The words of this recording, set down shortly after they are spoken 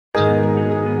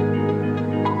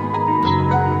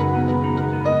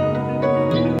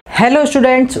Hello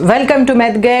students, welcome to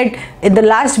MathGuide. In the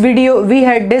last video we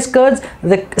had discussed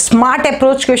the smart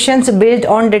approach questions based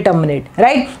on determinant,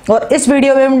 right? और इस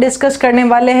video में हम discuss करने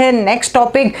वाले हैं next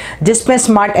topic जिसमें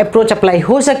स्मार्ट अप्रोच अप्लाई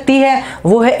हो सकती है,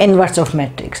 वो है इनवर्स ऑफ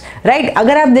मैट्रिक्स, राइट?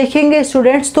 अगर आप देखेंगे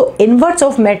स्टूडेंट्स तो इनवर्स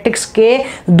ऑफ मैट्रिक्स के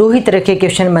दो ही तरह के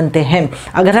क्वेश्चन बनते हैं।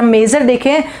 अगर हम मेजर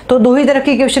देखें तो दो ही तरह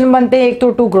के क्वेश्चन बनते हैं, एक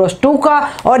तो 2x2 का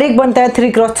और एक बनता है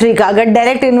 3x3 का, अगर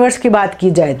डायरेक्ट इनवर्स की बात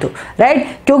की जाए तो, राइट?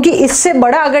 क्योंकि इससे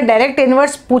बड़ा अगर डायरेक्ट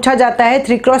इनवर्स पूछा जाता है,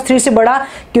 3x3 से बड़ा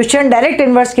क्वेश्चन डायरेक्ट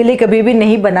इनवर्स के लिए कभी भी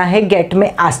नहीं बना है गेट में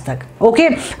आज तक। ओके,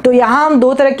 तो यहाँ हम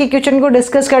दो तरह के क्वेश्चन को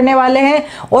डिस्कस करने वाले हैं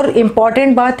और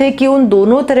इंपॉर्टेंट बात है कि उन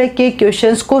दोनों तरह के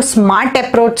क्वेश्चंस को स्मार्ट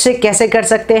अप्रोच से कैसे कर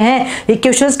सकते हैं, ये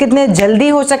क्वेश्चंस कितने जल्दी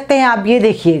हो सकते हैं आप ये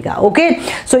देखिएगा। ओके,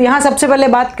 सो यहाँ सबसे पहले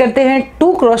बात करते हैं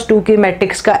 2x2 की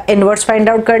मैट्रिक्स का इनवर्स फाइंड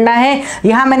आउट करना है।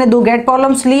 यहाँ मैंने दो गेट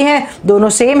प्रॉब्लम्स ली है, दोनों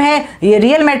सेम है, ये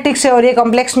रियल मैट्रिक्स है और ये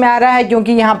कॉम्प्लेक्स में आ रहा है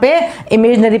क्योंकि यहाँ पे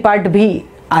इमेजिनरी पार्ट भी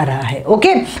आ रहा है।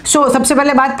 ओके, सो सबसे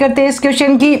पहले बात करते हैं इस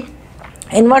क्वेश्चन की।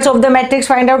 Inverse of the matrix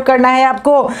find out करना है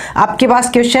आपको। आपके पास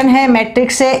क्वेश्चन है,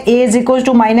 मैट्रिक्स है A इज इक्वल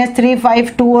टू -3,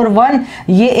 5, 2 और 1।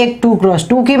 ये एक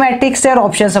 2x2 की मैट्रिक्स है और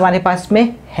ऑप्शन हमारे पास में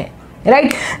है,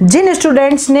 राइट? जिन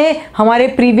स्टूडेंट्स ने हमारे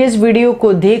प्रीवियस वीडियो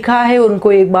को देखा है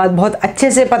उनको एक बात बहुत अच्छे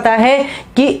से पता है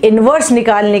कि इनवर्स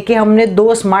निकालने के हमने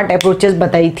दो स्मार्ट अप्रोचेस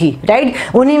बताई थी, राइट?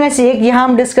 उन्हीं में से एक यहाँ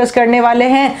हम डिस्कस करने वाले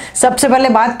हैं। सबसे पहले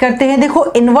बात करते हैं, देखो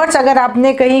इनवर्स अगर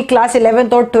आपने कहीं क्लास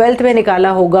 11th और 12th में निकाला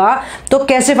होगा तो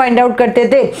कैसे फाइंड आउट करते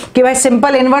थे कि भाई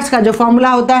सिंपल इनवर्स का जो फॉर्मूला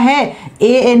होता है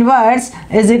A inverse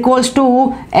is equals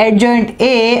to adjoint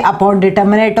A upon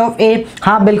determinant of A।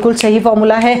 हाँ, बिल्कुल सही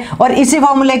फॉर्मूला है और इसी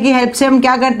फॉर्मूले की हेल्प से हम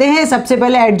क्या करते हैं, सबसे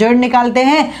पहले एडजॉइंट निकालते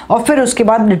हैं और फिर उसके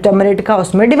बाद डिटरमिनेंट का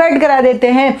उसमें डिवाइड करा देते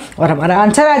हैं और हमारा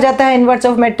आंसर आ जाता है इनवर्स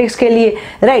ऑफ मैट्रिक्स के लिए,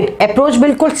 राइट? अप्रोच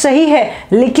बिल्कुल सही है,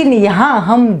 लेकिन यहाँ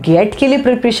हम गेट के लिए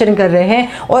प्रिपरेशन कर रहे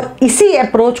हैं और इसी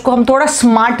अप्रोच को हम थोड़ा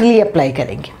स्मार्टली अप्लाई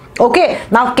करेंगे। ओके,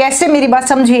 नाउ कैसे, मेरी बात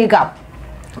समझिएगा,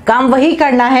 काम वही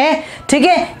करना है, ठीक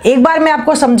है? एक बार मैं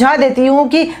आपको समझा देती हूं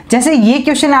कि जैसे ये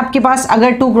क्वेश्चन आपके पास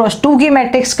अगर 2x2 की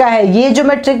मैट्रिक्स का है, ये जो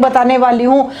मैट्रिक्स बताने वाली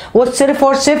हूं वो सिर्फ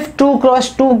और सिर्फ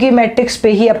 2x2 की मैट्रिक्स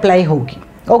पे ही अप्लाई होगी।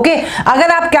 ओके,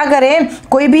 अगर आप क्या करें,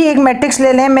 कोई भी एक मैट्रिक्स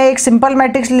ले लें, मैं एक सिंपल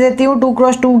मैट्रिक्स ले लेती हूँ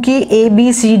 2x2 की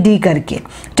ABCD करके,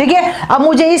 ठीक है? अब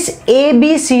मुझे इस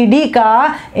ABCD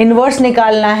का इनवर्स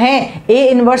निकालना है, A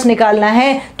इनवर्स निकालना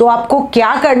है, तो आपको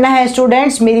क्या करना है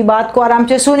स्टूडेंट्स, मेरी बात को आराम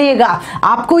से सुनिएगा।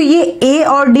 आपको ये A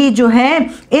और D जो है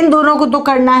इन दोनों को तो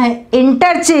करना है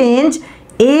इंटरचेंज,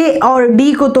 A और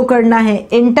D को तो करना है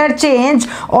इंटरचेंज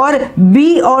और B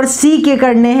और C के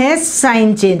करने हैं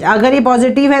साइन चेंज। अगर ये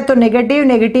पॉजिटिव है तो नेगेटिव,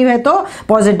 नेगेटिव है तो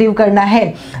पॉजिटिव करना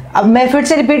है। अब मैं फिर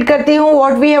से रिपीट करती हूँ,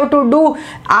 what we have to do,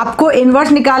 आपको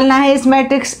इनवर्स निकालना है इस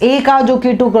मैट्रिक्स A का जो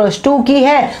कि 2x2 की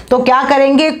है। तो क्या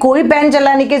करेंगे, कोई पेन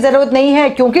चलाने की जरूरत नहीं है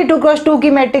क्योंकि 2x2 की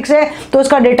मैट्रिक्स है तो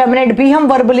उसका डिटरमिनेंट भी हम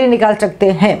वर्बली निकाल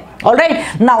सकते हैं।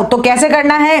 ऑलराइट, नाउ तो कैसे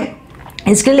करना है,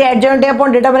 इसके लिए adjoint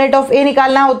upon determinant of A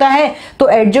निकालना होता है। तो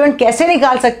एडजॉइंट कैसे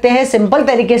निकाल सकते हैं, सिंपल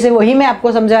तरीके से, वही मैं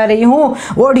आपको समझा रही हूँ।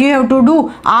 What you have to do,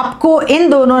 आपको इन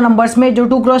दोनों नंबर्स में जो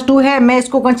 2x2 है मैं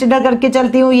इसको कंसीडर करके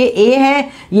चलती हूँ, ये A है,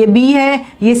 ये B है,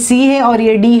 ये C है और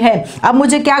ये D है। अब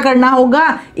मुझे क्या करना होगा,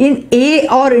 इन A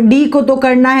और D को तो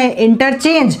करना है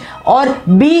इंटरचेंज और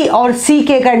B और C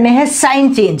के करने हैं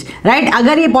साइन चेंज, राइट?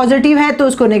 अगर ये पॉजिटिव है तो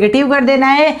उसको नेगेटिव कर देना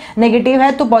है, नेगेटिव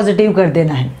है तो पॉजिटिव कर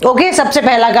देना है। ओके, सबसे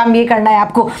पहला काम ये करना है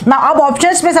आपको ना। अब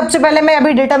ऑप्शंस में सबसे पहले मैं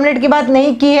अभी डिटरमिनेंट की बात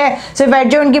नहीं की है, सिर्फ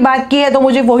एडजॉइंट की बात की है, तो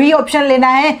मुझे वही ऑप्शन लेना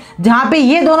है जहां पे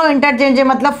ये दोनों इंटरचेंज है।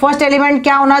 मतलब फर्स्ट एलिमेंट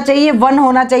क्या होना चाहिए, 1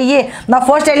 होना चाहिए ना।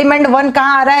 फर्स्ट एलिमेंट 1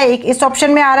 कहां आ रहा है, एक इस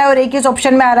ऑप्शन में आ रहा है और एक इस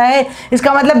ऑप्शन में आ रहा है।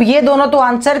 इसका मतलब ये दोनों तो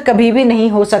आंसर कभी भी नहीं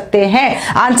हो सकते हैं।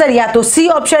 आंसर या तो C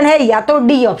ऑप्शन है या तो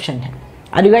D ऑप्शन है।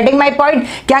 Are you getting my point?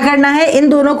 क्या करना है, इन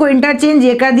दोनों को इंटरचेंज,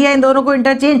 ये कर दिया इन दोनों को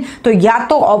इंटरचेंज, तो या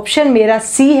तो ऑप्शन मेरा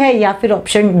C है या फिर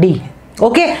ऑप्शन D है।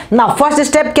 ओके, ना फर्स्ट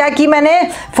स्टेप क्या की मैंने,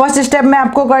 फर्स्ट स्टेप में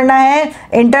आपको करना है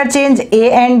interchange A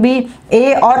and B,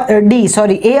 A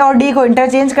और D को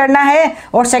इंटरचेंज करना है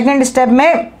और सेकंड स्टेप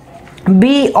में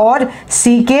B और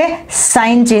C के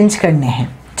साइन चेंज करने हैं,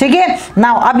 ठीक है?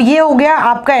 नाउ अब ये हो गया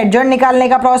आपका एडजॉइंट निकालने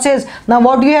का process. Now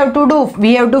what you have to do,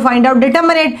 we have to find out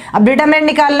determinant. अब डिटरमिनेंट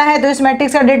निकालना है तो इस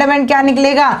मैट्रिक्स का डिटरमिनेंट क्या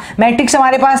निकलेगा, मैट्रिक्स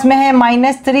हमारे पास में है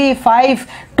 -3, 5,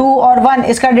 2 और 1,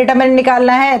 इसका डिटरमिनेंट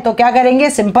निकालना है तो क्या करेंगे,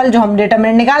 सिंपल जो हम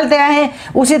डिटरमिनेंट निकालते आए हैं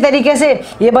उसी तरीके से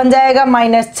ये बन जाएगा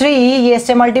 -3, ये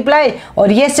इससे मल्टीप्लाई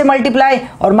और ये इससे मल्टीप्लाई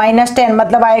और -10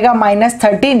 मतलब आएगा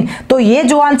 -13। तो ये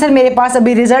जो आंसर मेरे पास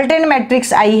अभी रिजल्टेंट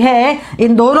मैट्रिक्स आई है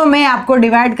इन दोनों में आपको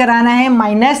डिवाइड कराना है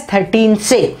 -13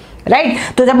 से। राइट।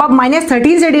 तो जब आप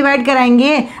 -13 से डिवाइड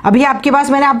कराएंगे, अभी आपके पास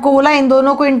मैंने आपको बोला इन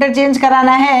दोनों को इंटरचेंज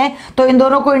कराना है, तो इन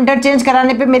दोनों को इंटरचेंज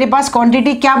कराने पे मेरे पास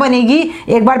क्वांटिटी क्या बनेगी,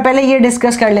 एक बार पहले ये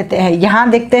डिस्कस कर लेते हैं। यहाँ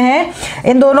देखते हैं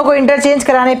इन दोनों को इंटरचेंज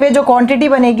कराने पे जो क्वांटिटी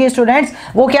बनेगी स्टूडेंट्स,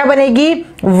 वो क्या बनेगी,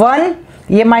 1,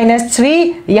 ये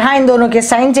 -3, यहाँ इन दोनों के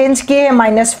साइन चेंज किए हैं,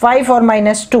 -5 और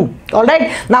 -2। ऑलराइट,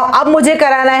 नाउ अब मुझे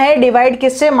कराना है डिवाइड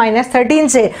किससे, -13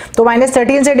 से। तो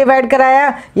 -13 से डिवाइड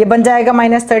कराया, ये बन जाएगा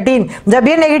 -13। जब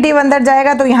ये नेगेटिव अंदर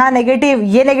जाएगा तो यहाँ नेगेटिव,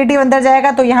 ये नेगेटिव अंदर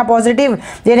जाएगा तो यहाँ पॉजिटिव,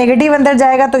 ये नेगेटिव अंदर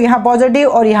जाएगा तो यहाँ पॉजिटिव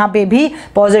और यहाँ पे भी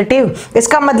पॉजिटिव।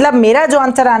 इसका मतलब मेरा जो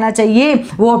आंसर आना चाहिए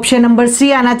वो ऑप्शन नंबर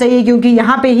सी आना चाहिए, क्योंकि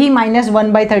यहाँ पे ही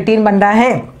 -1/13 बन रहा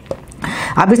है।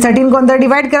 आप इस 13 को अंदर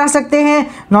डिवाइड करा सकते हैं,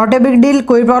 नॉट ए बिग डील,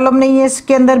 कोई प्रॉब्लम नहीं है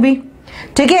इसके अंदर भी,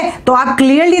 ठीक है। तो आप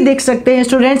क्लियरली देख सकते हैं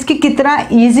स्टूडेंट्स कि कितना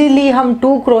इजीली हम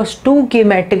 2 क्रॉस 2 की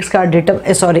मैट्रिक्स का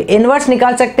इनवर्स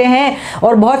निकाल सकते हैं,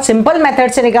 और बहुत सिंपल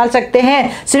मेथड से निकाल सकते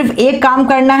हैं। सिर्फ एक काम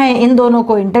करना है, इन दोनों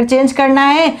को इंटरचेंज करना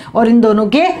है और इन दोनों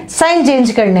के साइन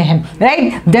चेंज करने हैं,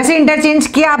 राइट। जैसे इंटरचेंज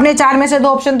किया आपने 4 में से 2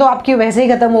 ऑप्शन, तो आपके वैसे ही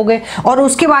खत्म हो गए, और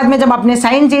उसके बाद में जब आपने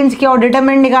साइन चेंज किया और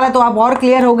डिटरमिनेंट निकाला तो आप और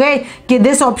क्लियर हो गए कि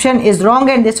this option is wrong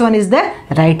and this one is the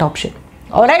right option.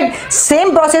 Alright,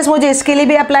 same process मुझे इसके लिए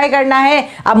भी अप्लाई करना है।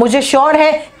 अब मुझे श्योर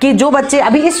है कि जो बच्चे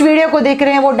अभी इस वीडियो को देख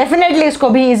रहे हैं वो डेफिनेटली इसको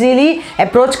भी इजीली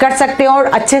अप्रोच कर सकते हैं और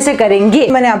अच्छे से करेंगे।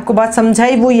 मैंने आपको बात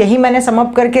समझाई, वो यही मैंने सम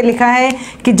अप करके लिखा है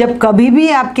कि जब कभी भी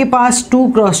आपके पास 2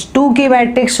 क्रॉस 2 की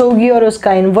मैट्रिक्स होगी और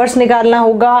उसका इनवर्स निकालना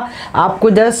होगा, आपको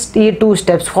जस्ट ये 2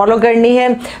 स्टेप्स फॉलो करनी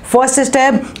है। फर्स्ट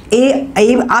स्टेप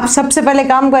आप सबसे पहले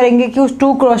काम करेंगे कि उस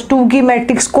 2 क्रॉस 2 की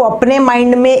मैट्रिक्स को अपने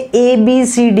माइंड में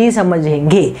ABCD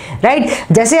समझेंगे, राइट।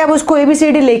 जैसे आप उसको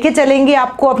ABCD लेके चलेंगे,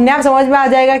 आपको अपने आप समझ में आ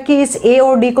जाएगा कि इस A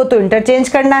और D को तो इंटरचेंज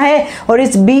करना है और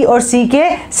इस B और C के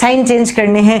साइन चेंज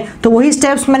करने हैं। तो वही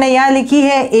स्टेप्स मैंने यहाँ लिखी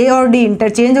है, A और D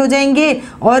इंटरचेंज हो जाएंगे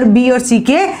और B और C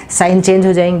के साइन चेंज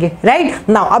हो जाएंगे, राइट।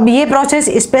 नाउ अब ये प्रोसेस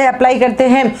इस पे अप्लाई करते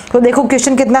हैं, तो देखो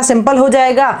क्वेश्चन कितना सिंपल हो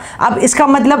जाएगा। अब इसका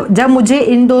मतलब जब मुझे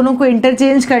इन दोनों को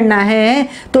इंटरचेंज करना है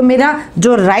तो मेरा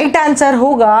जो राइट आंसर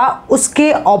होगा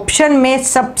उसके ऑप्शन में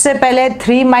सबसे पहले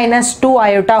 3 - 2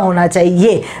 आयोटा होना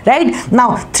चाहिए, राइट।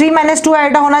 नाउ 3 - 2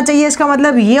 आयोटा होना चाहिए, इसका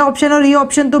मतलब ये ऑप्शन और ये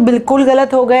ऑप्शन तो बिल्कुल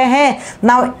गलत हो गए हैं।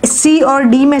 नाउ सी और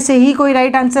डी में से ही कोई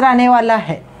राइट आंसर आने वाला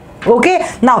है, ओके।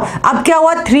 नाउ अब क्या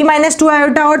हुआ, 3 - 2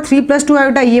 आयोटा और 3 + 2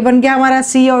 आयोटा, ये बन गया हमारा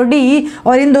सी और डी,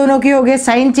 और इन दोनों के हो गए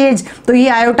साइन चेंज। तो ये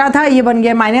आयोटा था, ये बन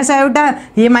गया माइनस आयोटा,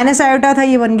 ये माइनस आयोटा था,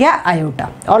 ये बन गया आयोटा।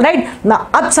 ऑलराइट, ना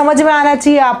अब समझ में आना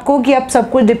चाहिए आपको कि अब सब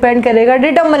कुछ डिपेंड करेगा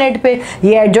डिटर्मिनेंट पे।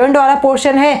 ये एडजॉइंट वाला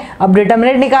पोर्शन है, अब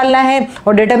डिटर्मिनेंट निकालना है,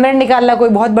 और डिटर्मिनेंट निकालना कोई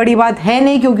बहुत बड़ी बात है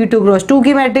नहीं, क्योंकि 2 क्रॉस 2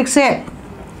 की मैट्रिक्स है।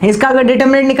 इसका अगर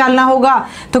डिटरमिनेंट निकालना होगा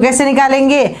तो कैसे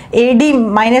निकालेंगे, AD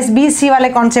 - BC वाले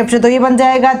कॉन्सेप्ट से। तो ये बन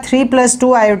जाएगा 3 +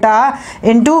 2 आयोटा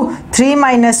इंटू 3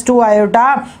 - 2 आयोटा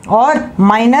और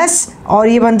माइनस, और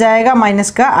ये बन जाएगा माइनस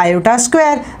का iota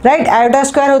square, right. Iota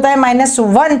square होता है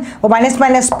 -1 और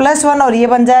माइनस +1, और ये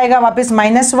बन जाएगा वापस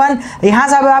 -1। यहाँ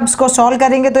से आप इसको सॉल्व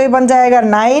करेंगे तो ये बन जाएगा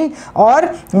 9 और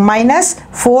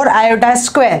 -4 आयोटा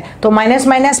स्क्वायर। तो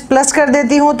माइनस प्लस कर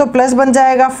देती हूँ तो प्लस बन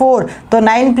जाएगा 4, तो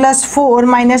 9 + 4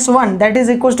 - 1 दैट इज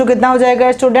इक्वल टू कितना हो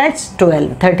जाएगा students, 12।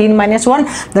 13 - 1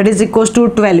 that is equal to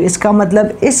 12। इसका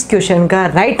मतलब इस क्वेश्चन का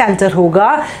राइट आंसर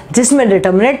होगा जिसमें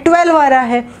डिटरमिनेंट 12 आ रहा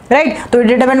है, राइट। तो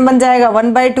डिटरमिनेंट बन जाएगा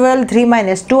 1/12,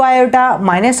 3 - 2 आयोटा,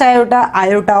 माइनस आयोटा,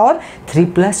 आयोटा और 3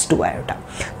 + 2 आयोटा।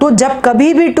 तो जब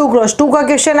कभी भी 2 क्रॉस 2 का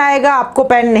क्वेश्चन आएगा आपको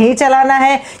पेन नहीं चलाना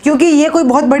है, क्योंकि ये कोई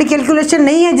बहुत बड़ी कैलकुलेशन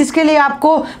नहीं है जिसके लिए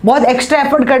आपको बहुत एक्स्ट्रा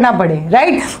एफर्ट करना पड़े,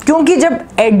 राइट। क्योंकि जब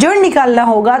एडजॉइंट निकालना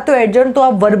होगा तो एडजॉइंट तो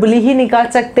आप वर्बली ही निकाल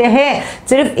सकते हैं,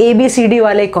 सिर्फ ABCD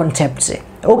वाले कॉन्सेप्ट से,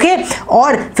 ओके।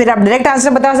 और फिर आप डायरेक्ट आंसर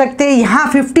बता सकते हैं। यहाँ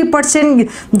 50%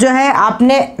 जो है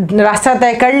आपने रास्ता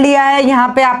तय कर लिया है। यहाँ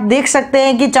पे आप देख सकते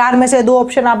हैं कि 4 में से 2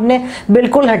 ऑप्शन आपने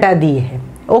बिल्कुल हटा दिए हैं,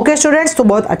 ओके स्टूडेंट्स। तो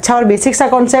बहुत अच्छा और बेसिक सा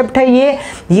कॉन्सेप्ट है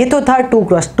ये तो था 2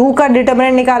 क्रॉस 2 का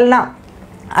डिटरमिनेंट निकालना।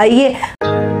 आइए